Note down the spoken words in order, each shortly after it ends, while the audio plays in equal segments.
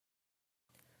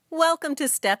Welcome to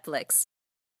StepFlix.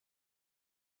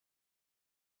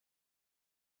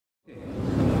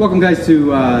 Welcome guys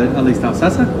to LA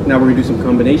Salsa. Now we're going to do some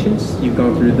combinations. You've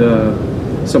gone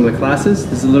through some of the classes.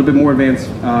 This is a little bit more advanced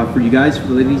for you guys. For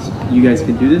the ladies, you guys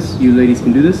can do this. You ladies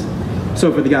can do this.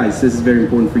 So for the guys, this is very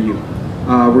important for you.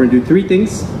 We're going to do three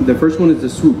things. The first one is the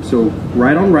swoop. So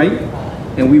right on right,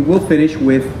 and we will finish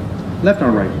with left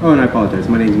on right. Oh, and I apologize.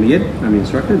 My name is Miyed. I'm the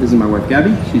instructor. This is my wife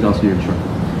Gabby. She's also your instructor.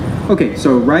 Okay,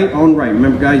 so right on right.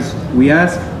 Remember guys, we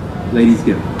ask, ladies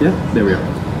give. Yeah, there we are.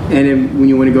 And then when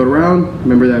you want to go around,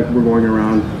 remember that we're going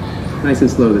around nice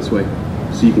and slow this way,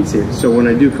 so you can see it. So when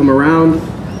I do come around,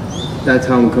 that's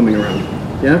how I'm coming around.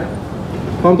 Yeah?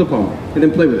 Palm to palm, and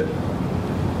then play with it.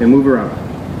 And move around.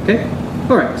 Okay?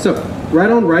 Alright, so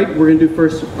right on right, we're going to do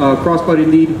first crossbody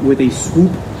lead with a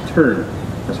swoop turn.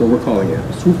 That's what we're calling it,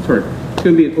 a swoop turn. It's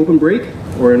going to be an open break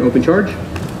or an open charge.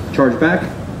 Charge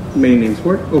back, many names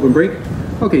for it, open break.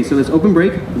 Okay, so let's open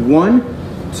break.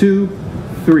 1, 2,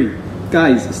 3.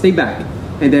 Guys, stay back.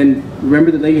 And then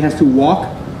remember the lady has to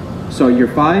walk. So you're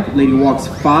 5, lady walks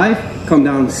 5, come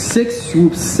down 6,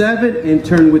 swoop 7, and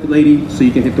turn with lady so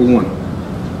you can hit the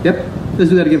 1. Yep, let's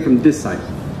do that again from this side.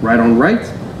 Right on right,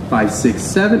 5, 6,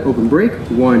 7, open break.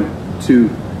 1, 2,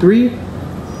 3.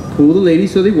 Pull the lady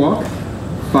so they walk.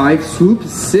 5, swoop,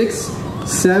 6,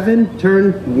 7,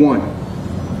 turn 1.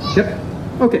 Yep.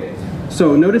 Okay.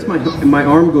 So notice my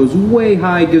arm goes way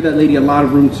high. Give that lady a lot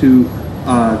of room to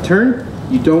turn.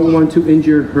 You don't want to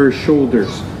injure her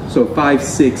shoulders. So 5,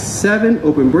 6, 7,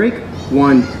 open break.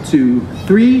 1, 2,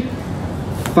 3.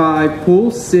 5,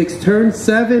 pull. 6, turn.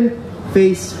 7,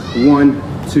 face.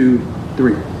 1, 2,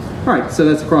 3. All right. So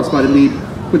that's a crossbody lead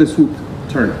with a swoop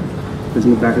turn. Let's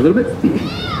move back a little bit.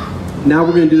 Now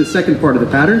we're going to do the second part of the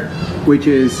pattern, which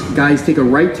is guys take a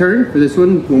right turn for this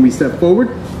one. When we step forward,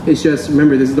 it's just,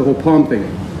 remember, this is the whole palm thing.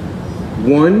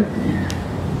 1,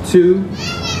 2,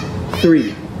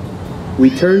 3.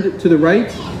 We turned to the right,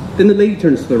 then the lady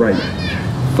turns to the right.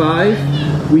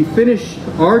 5, we finish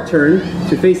our turn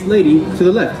to face lady to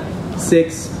the left.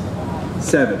 6,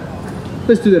 7.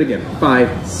 Let's do that again.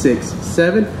 5, 6,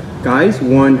 7. Guys,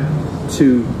 1,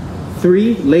 2,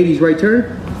 3. Ladies right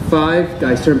turn. 5,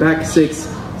 guys turn back. 6,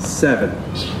 7.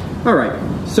 All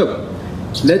right, so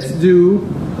let's do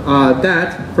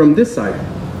that from this side.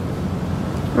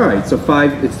 All right, so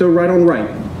 5, it's still right on right.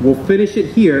 We'll finish it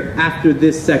here after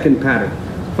this second pattern.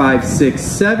 5, 6,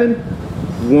 7.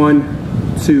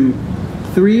 1, 2,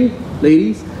 3.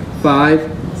 Ladies,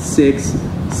 5, 6,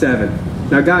 7.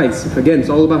 Now guys, again, it's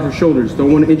all about her shoulders.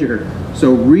 Don't want to injure her.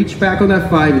 So reach back on that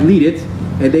 5, lead it,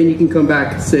 and then you can come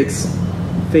back 6,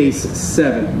 face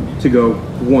 7 to go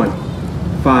 1.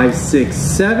 5, 6,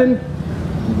 7.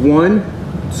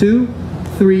 1, 2,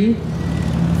 3.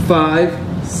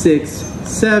 5, 6,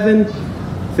 7.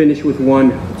 Finish with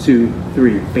 1, 2,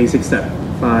 3. Basic step.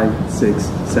 5, 6,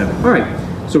 7. All right.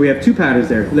 So we have two patterns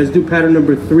there. Let's do pattern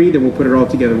number 3. Then we'll put it all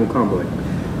together. We'll combo it.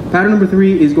 Pattern number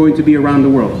 3 is going to be around the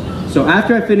world. So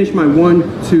after I finish my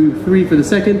 1, 2, 3 for the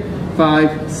second,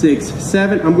 5, 6,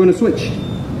 7, I'm going to switch.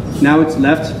 Now it's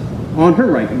left on her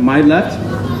right. My left,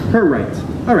 her right.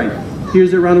 All right.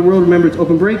 Here's the around the world. Remember, it's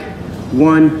open break.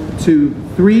 1, 2,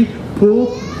 3. Pull.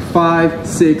 5,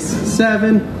 6,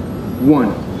 7.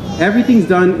 1. Everything's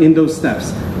done in those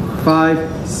steps.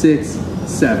 5, 6,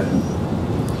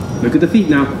 7. Look at the feet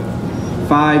now.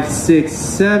 5, 6,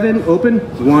 7. Open.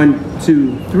 1,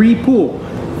 2, 3. Pull.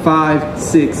 5,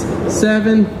 6,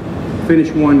 7.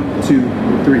 Finish 1,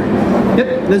 2, 3.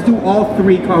 Yep, let's do all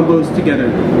 3 combos together.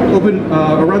 Open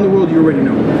around the world, you already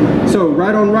know. So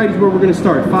right on right is where we're going to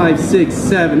start. 5, 6,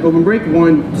 7. Open break.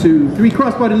 1, 2, 3.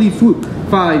 Crossbody lead swoop.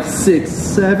 5, 6,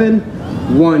 7.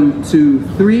 1, 2,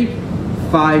 3.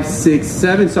 5, 6,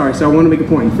 7. Sorry, so I want to make a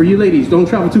point. For you ladies, don't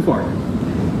travel too far.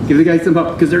 Give the guys some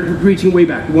help because they're reaching way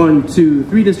back. 1, 2,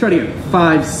 3. Let's try it again.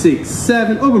 5, 6,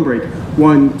 7. Open break.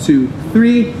 1, 2,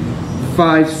 3.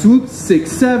 5, swoop.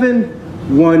 6, 7.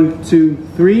 1, 2,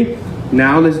 3.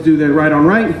 Now let's do the right on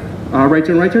right. Right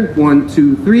turn, right turn. 1,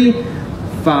 2, 3.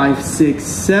 5, 6,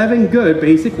 7. Good.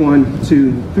 Basic. 1,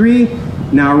 2, 3.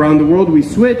 Now around the world we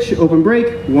switch. Open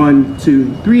break. 1,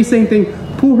 2, 3. Same thing.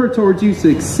 Pull her towards you.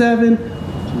 6, 7.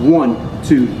 1,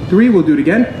 2, 3. We'll do it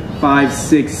again. 5,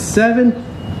 6,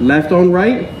 7. Left on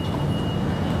right.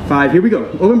 5. Here we go.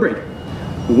 Open break.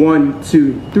 1,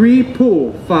 2, 3.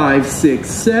 Pull. 5, 6,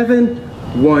 7.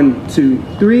 1, 2,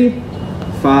 3.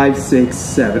 5, 6,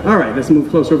 7. All right, let's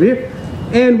move closer over here.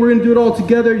 And we're gonna do it all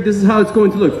together. This is how it's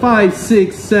going to look. 5,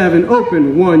 6, 7,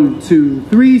 open. 1, 2,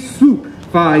 3, swoop.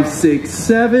 5, 6,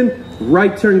 7.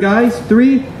 Right turn, guys.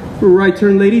 3. Right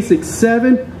turn, ladies. 6,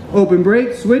 7. Open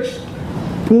break, switch.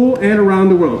 pull, and around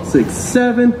the world. 6,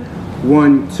 7,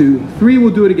 1, 2, 3.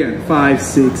 We'll do it again. 5,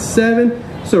 6, 7.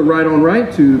 So right on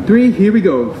right, 2, 3. Here we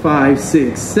go. 5,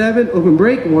 6, 7. Open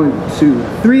break. 1, 2,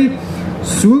 3.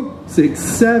 Swoop. 6,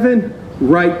 7.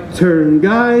 Right turn,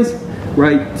 guys.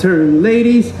 Right turn,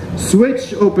 ladies.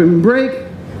 Switch. Open break.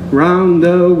 Round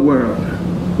the world.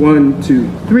 1, 2,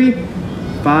 3.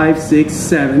 5, 6,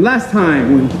 7. Last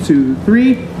time. 1, 2,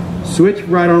 3. Switch.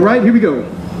 Right on right. Here we go.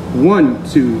 1,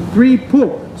 2, 3.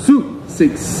 Pull. Swoop.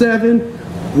 6, 7.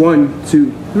 1,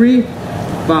 2, 3.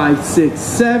 5, 6,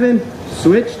 7.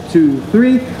 Switch. 2,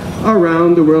 3.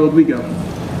 Around the world we go.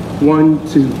 1,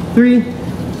 2, 3.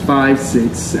 5,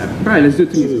 6, 7. All right, let's do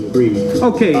it together. 2, 3.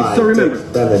 Okay, so remember,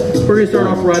 we're gonna start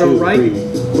off right on right,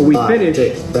 but we finish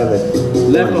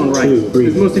left on right.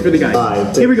 It's mostly for the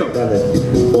guys. Here we go.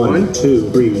 1, 2,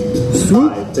 3.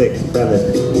 Swoop.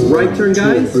 Right turn,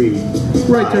 guys.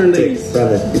 Right turn, ladies.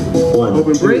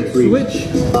 Open break. Switch.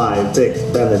 5, 6,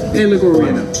 7. And look where we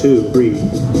end up. 2, 3.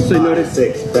 So you notice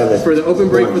for the open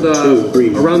break for the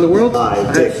around the world, I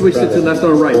have switched it to left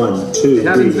on right. It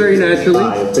happens very naturally.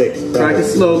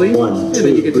 Practice slowly, and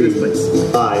then you get to this place.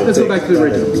 Let's go back to the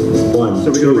original.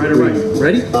 So we go right and right.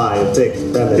 Ready? 5, 6,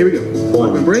 7. Here we go.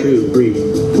 Open break. 2, 3.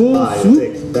 Pull,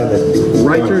 swoop.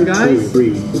 Right turn, guys.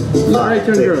 Right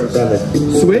turn, girls.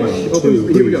 Switch.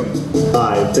 Open. Here we go.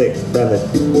 5, 6, 7.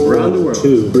 Around the world.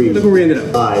 2, 3. Look where we ended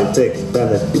up. 5, 6,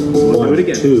 7. We'll do it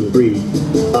again. 2, 3.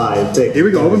 5, 6. Here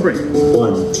we go. Open break.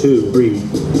 1, 2, 3.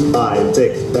 5,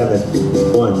 6, 7.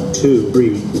 1, 2,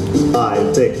 3.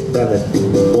 5, 6,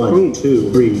 7. 1,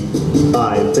 2, 3.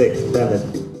 5, 6,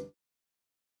 7.